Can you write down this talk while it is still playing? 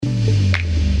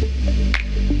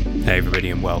Hey everybody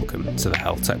and welcome to the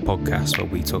Health Tech Podcast, where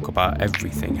we talk about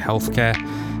everything healthcare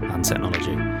and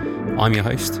technology. I'm your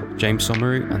host, James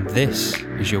Somaru, and this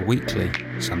is your weekly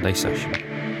Sunday session.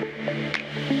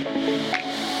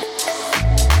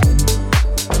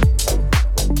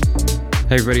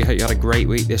 Hey everybody, hope you had a great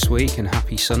week this week and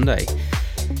happy Sunday.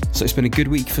 So it's been a good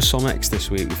week for Somex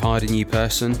this week. We've hired a new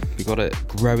person, we've got a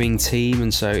growing team,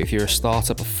 and so if you're a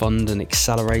startup, a fund, an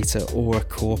accelerator, or a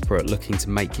corporate looking to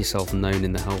make yourself known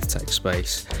in the health tech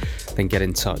space, then get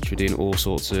in touch. We're doing all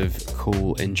sorts of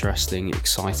cool, interesting,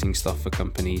 exciting stuff for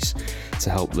companies to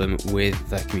help them with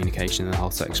their communication in the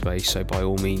health tech space. So by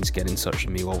all means, get in touch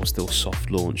with me while we're still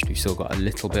soft launched. We've still got a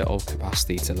little bit of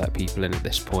capacity to let people in at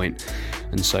this point.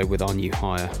 And so with our new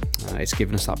hire, it's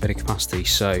given us that bit of capacity.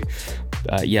 So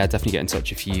definitely get in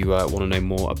touch if you want to know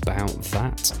more about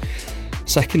that.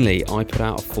 Secondly, I put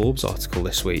out a Forbes article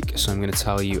this week, so I'm going to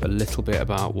tell you a little bit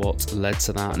about what led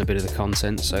to that and a bit of the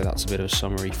content. So that's a bit of a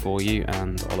summary for you,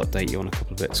 and I'll update you on a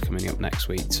couple of bits coming up next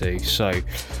week too. So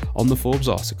on the Forbes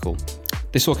article,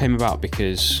 this all came about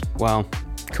because, well,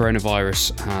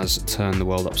 coronavirus has turned the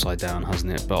world upside down,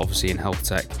 hasn't it? But obviously in health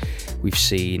tech, we've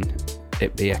seen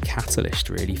it be a catalyst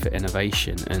really for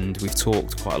innovation, and we've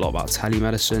talked quite a lot about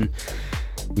telemedicine.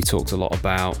 We talked a lot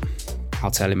about how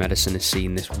telemedicine has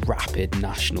seen this rapid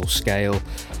national scale,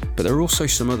 but there are also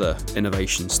some other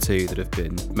innovations too that have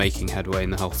been making headway in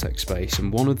the health tech space,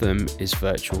 and one of them is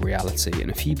virtual reality.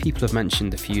 And a few people have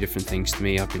mentioned a few different things to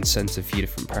me. I've been sent a few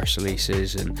different press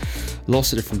releases and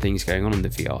lots of different things going on in the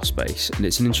VR space, and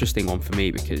it's an interesting one for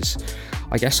me because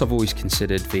I guess I've always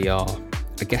considered VR,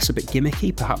 I guess, a bit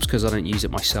gimmicky, perhaps because I don't use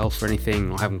it myself or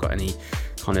anything. I haven't got any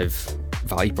kind of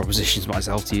value propositions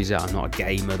myself to use it. I'm not a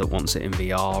gamer that wants it in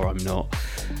VR. I'm not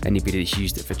anybody that's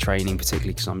used it for training,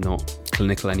 particularly because I'm not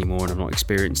clinical anymore and I've not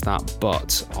experienced that.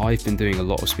 But I've been doing a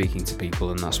lot of speaking to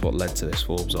people, and that's what led to this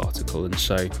Forbes article. And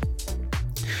so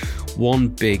one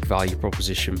big value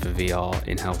proposition for VR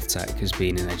in health tech has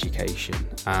been in education,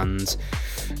 and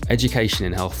education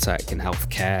in health tech and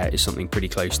healthcare is something pretty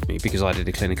close to me because I did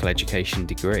a clinical education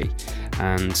degree,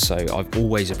 and so I've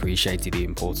always appreciated the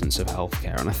importance of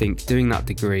healthcare. And I think doing that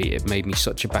degree, it made me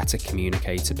such a better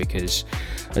communicator because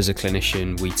as a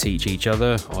clinician, we teach each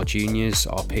other, our juniors,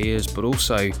 our peers, but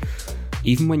also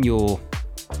even when you're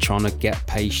trying to get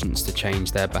patients to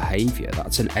change their behaviour,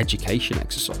 that's an education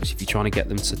exercise. If you're trying to get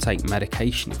them to take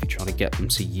medication, if you're trying to get them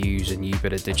to use a new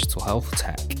bit of digital health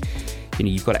tech,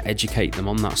 you've got to educate them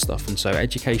on that stuff. And so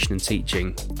education and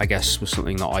teaching, I guess, was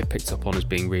something that I picked up on as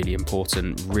being really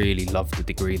important. Really loved the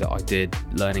degree that I did,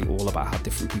 learning all about how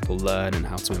different people learn and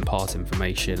how to impart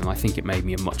information, and I think it made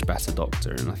me a much better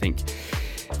doctor. And I think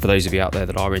for those of you out there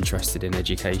that are interested in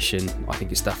education, I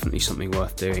think it's definitely something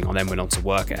worth doing. I then went on to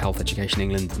work at Health Education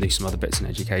England and do some other bits in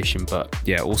education, but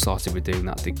yeah, it all started with doing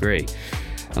that degree.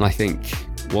 And I think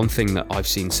one thing that I've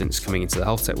seen since coming into the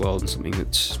health tech world, and something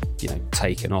that's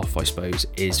taken off, I suppose,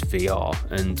 is VR,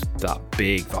 and that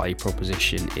big value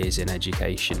proposition is in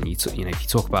education. If you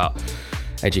talk about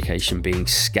education being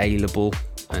scalable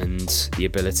and the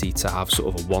ability to have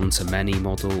sort of a one-to-many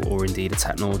model, or indeed a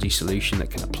technology solution that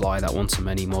can apply that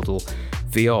one-to-many model,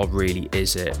 VR really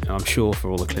is it. And I'm sure for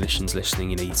all the clinicians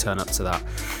listening, you turn up to that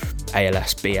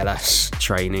ALS, BLS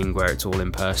training where it's all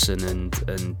in person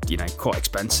and quite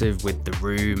expensive with the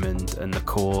room and the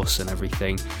course and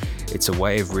everything. It's a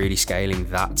way of really scaling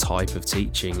that type of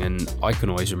teaching. And I can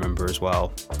always remember as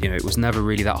well, it was never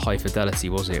really that high fidelity,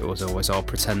 was it? It was always, I'll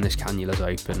pretend this cannula's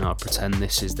open, I'll pretend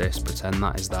this is this, pretend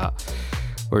that is that.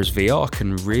 Whereas VR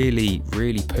can really,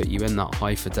 really put you in that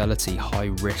high fidelity,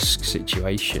 high risk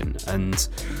situation. And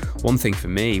one thing for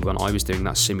me, when I was doing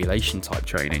that simulation type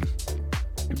training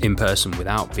in person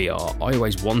without VR, I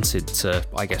always wanted to,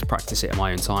 I guess, practice it at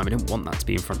my own time. I didn't want that to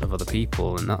be in front of other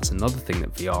people, and that's another thing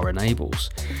that VR enables.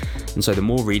 And so the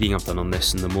more reading I've done on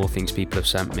this and the more things people have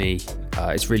sent me,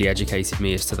 it's really educated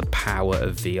me as to the power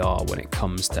of VR when it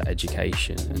comes to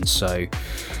education. And so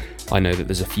I know that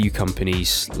there's a few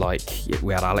companies, like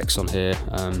we had Alex on here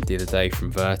the other day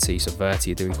from Verti. So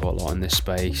Verti are doing quite a lot in this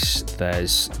space.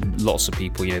 There's lots of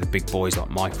people, the big boys like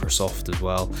Microsoft as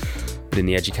well. But in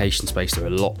the education space, there are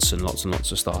lots and lots and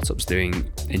lots of startups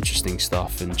doing interesting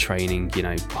stuff and training,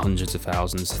 hundreds of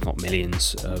thousands, if not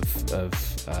millions, of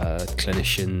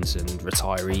clinicians and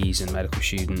retirees and medical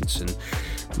students, and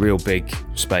real big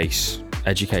space,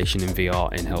 education in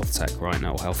VR in health tech right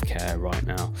now, or healthcare right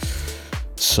now.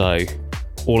 So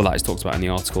all of that is talked about in the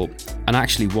article. And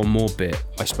actually one more bit,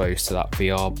 I suppose, to that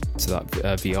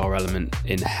VR element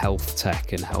in health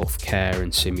tech and healthcare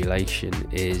and simulation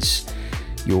is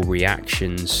your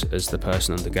reactions as the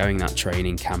person undergoing that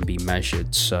training can be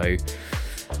measured. So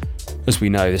As we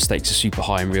know, the stakes are super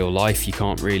high in real life. You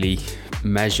can't really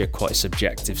measure quite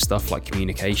subjective stuff like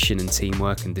communication and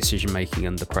teamwork and decision making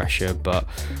under pressure, but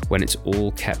when it's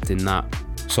all kept in that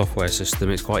software system,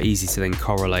 it's quite easy to then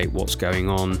correlate what's going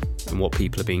on and what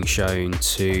people are being shown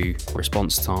to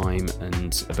response time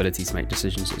and ability to make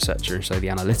decisions, etc. And so the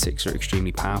analytics are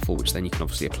extremely powerful, which then you can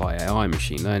obviously apply AI,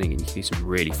 machine learning, and you can do some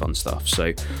really fun stuff.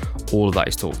 So all of that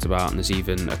is talked about, and there's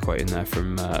even a quote in there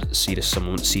from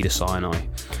Cedars-Sinai,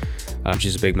 which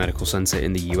is a big medical centre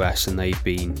in the US, and they've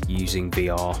been using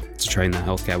VR to train their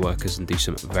healthcare workers and do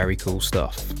some very cool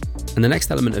stuff. And the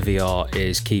next element of VR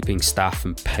is keeping staff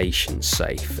and patients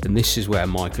safe, and this is where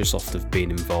Microsoft have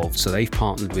been involved. So they've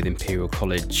partnered with Imperial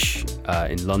College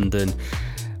in London,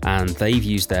 and they've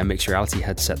used their mixed reality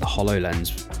headset, the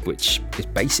HoloLens, which is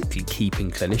basically keeping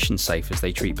clinicians safe as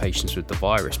they treat patients with the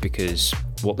virus, because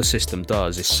what the system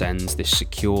does is sends this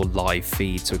secure live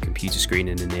feed to a computer screen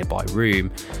in a nearby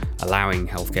room, allowing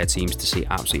healthcare teams to see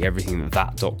absolutely everything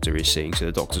that doctor is seeing. So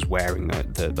the doctor's wearing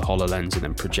the HoloLens and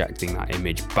then projecting that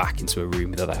image back into a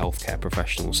room with other healthcare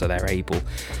professionals, so they're able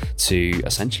to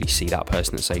essentially see that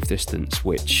person at safe distance,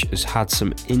 which has had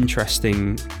some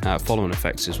interesting follow-on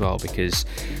effects as well, because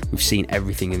we've seen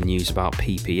everything in the news about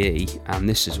PPE, and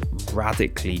this has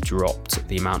radically dropped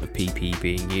the amount of PPE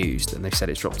being used, and they've said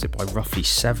it's dropped it by roughly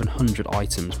 700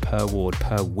 items per ward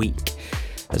per week,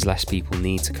 as less people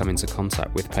need to come into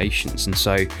contact with patients. And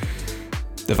so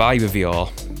the value of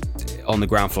VR on the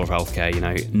ground floor of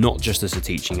healthcare, not just as a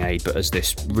teaching aid, but as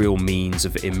this real means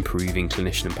of improving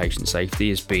clinician and patient safety,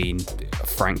 has been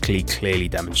frankly clearly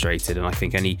demonstrated. And I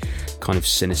think any kind of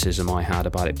cynicism I had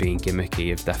about it being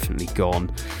gimmicky have definitely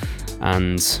gone.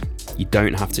 And you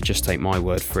don't have to just take my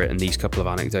word for it. And these couple of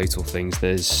anecdotal things,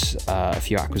 there's a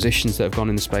few acquisitions that have gone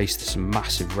in the space. There's some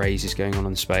massive raises going on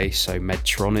in the space. So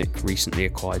Medtronic recently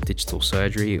acquired Digital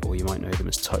Surgery, or you might know them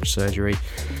as Touch Surgery,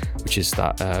 which is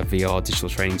that VR digital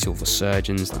training tool for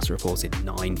surgeons. That's a reported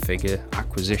 9-figure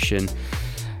acquisition.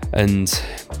 And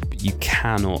you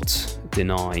cannot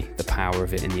deny the power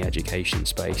of it in the education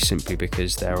space, simply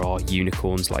because there are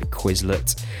unicorns like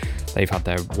Quizlet. They've had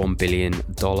their $1 billion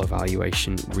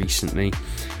valuation recently,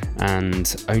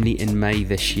 and only in May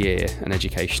this year, an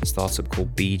education startup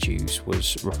called Bejuice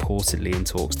was reportedly in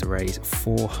talks to raise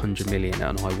 $400 million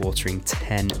at an eye-watering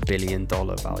 $10 billion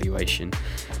valuation.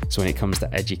 So when it comes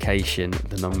to education,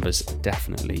 the numbers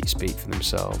definitely speak for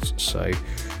themselves. So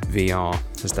VR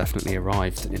has definitely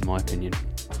arrived, in my opinion.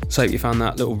 So you found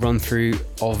that little run through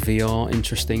of VR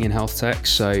interesting in health tech.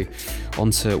 So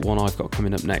on to one I've got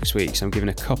coming up next week. So I'm giving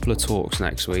a couple of talks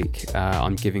next week.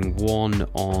 I'm giving one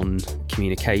on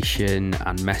communication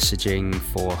and messaging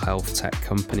for health tech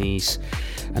companies,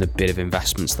 and a bit of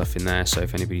investment stuff in there. So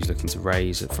if anybody's looking to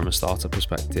raise it from a startup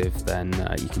perspective, then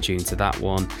you can tune into that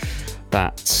one.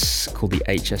 That's called the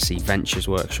HSE Ventures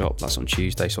Workshop. That's on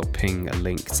Tuesday, so I'll ping a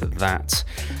link to that.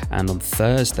 And on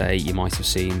Thursday, you might have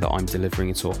seen that I'm delivering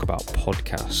a talk about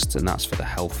podcasts, and that's for the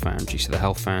Health Foundry. So the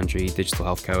Health Foundry, digital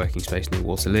health co-working space near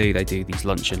Waterloo, they do these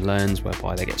lunch and learns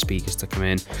whereby they get speakers to come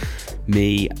in.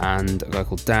 Me and a guy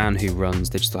called Dan, who runs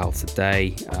Digital Health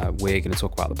Today, we're going to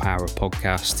talk about the power of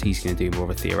podcasts. He's going to do more of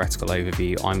a theoretical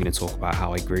overview. I'm going to talk about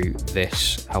how I grew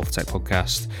this health tech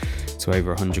podcast to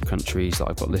over 100 countries that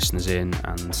I've got listeners in,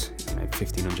 and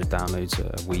 1,500 downloads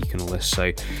a week and all this.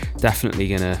 So definitely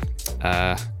going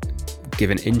to give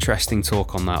an interesting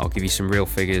talk on that. I'll give you some real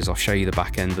figures. I'll show you the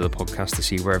back end of the podcast to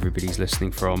see where everybody's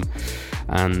listening from,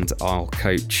 and I'll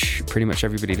coach pretty much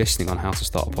everybody listening on how to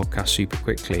start a podcast super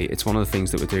quickly. It's one of the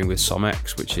things that we're doing with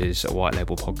Somex, which is a white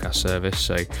label podcast service.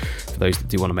 So for those that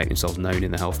do want to make themselves known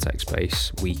in the health tech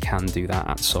space, we can do that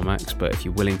at Somex. But if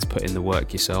you're willing to put in the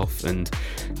work yourself, and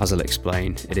as I'll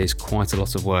explain, it is quite a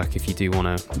lot of work if you do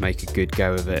want to make a good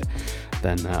go of it,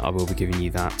 then I will be giving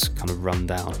you that kind of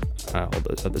rundown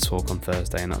at the talk on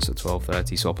Thursday, and that's at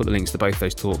 12:30. So I'll put the links to both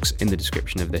those talks in the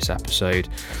description of this episode.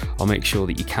 I'll make sure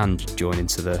that you can join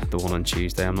into the one on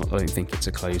Tuesday. I don't think it's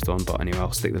a closed one, but anyway,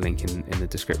 I'll stick the link in the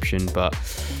description. But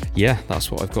yeah, that's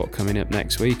what I've got coming up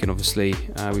next week, and obviously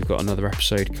we've got another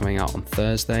episode coming out on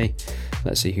Thursday.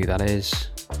 Let's see who that is.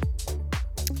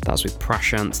 That's with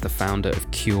Prashant, the founder of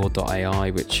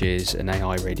Cure.ai, which is an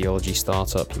AI radiology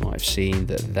startup. You might have seen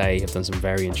that they have done some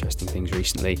very interesting things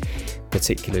recently,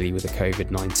 particularly with the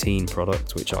COVID-19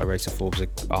 product, which I wrote a Forbes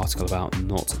article about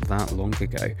not that long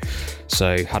ago.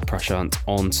 So had Prashant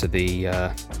onto the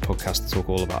podcast to talk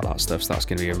all about that stuff. So that's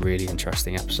going to be a really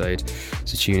interesting episode.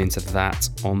 So tune into that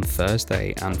on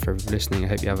Thursday. And for listening, I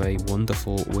hope you have a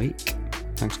wonderful week.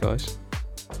 Thanks, guys.